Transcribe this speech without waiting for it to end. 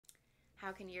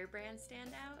How can your brand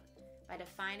stand out? By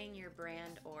defining your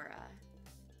brand aura.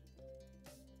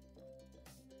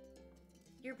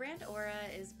 Your brand aura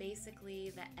is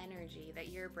basically the energy that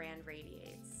your brand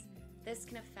radiates. This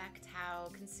can affect how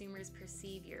consumers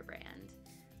perceive your brand.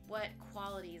 What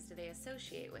qualities do they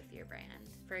associate with your brand?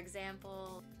 For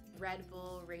example, Red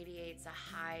Bull radiates a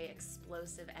high,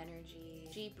 explosive energy,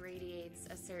 Jeep radiates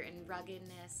a certain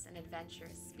ruggedness and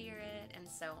adventurous spirit, and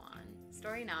so on.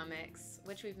 Storynomics,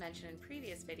 which we've mentioned in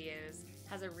previous videos,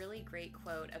 has a really great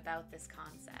quote about this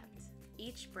concept.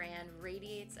 Each brand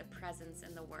radiates a presence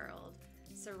in the world,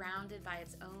 surrounded by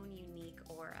its own unique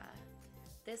aura.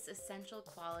 This essential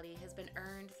quality has been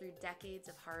earned through decades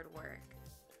of hard work.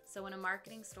 So when a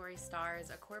marketing story stars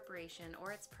a corporation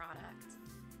or its product,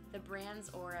 the brand's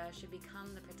aura should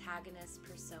become the protagonist's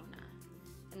persona,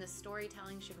 and the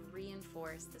storytelling should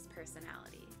reinforce this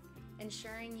personality.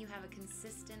 Ensuring you have a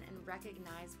consistent and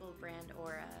recognizable brand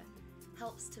aura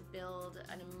helps to build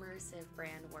an immersive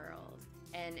brand world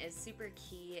and is super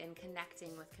key in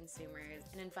connecting with consumers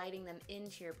and inviting them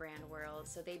into your brand world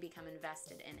so they become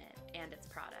invested in it and its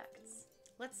products.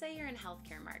 Let's say you're in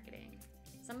healthcare marketing.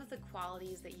 Some of the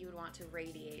qualities that you would want to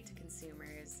radiate to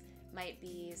consumers might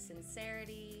be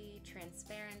sincerity,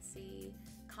 transparency,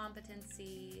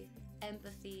 competency,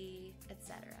 empathy,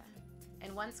 etc.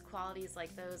 And once qualities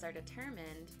like those are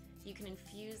determined, you can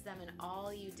infuse them in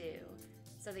all you do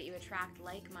so that you attract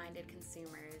like-minded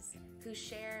consumers who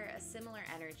share a similar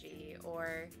energy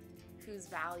or whose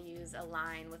values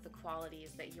align with the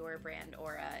qualities that your brand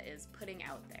aura is putting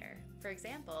out there. For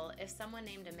example, if someone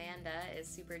named Amanda is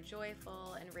super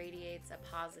joyful and radiates a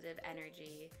positive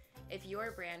energy, if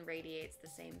your brand radiates the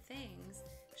same things,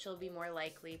 she'll be more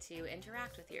likely to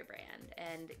interact with your brand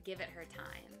and give it her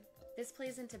time. This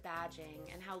plays into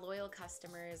badging and how loyal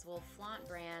customers will flaunt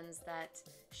brands that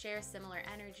share similar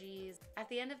energies. At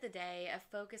the end of the day, a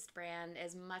focused brand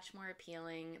is much more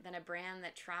appealing than a brand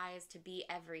that tries to be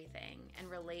everything and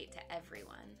relate to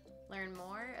everyone. Learn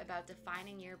more about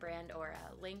defining your brand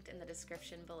aura, linked in the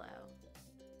description below.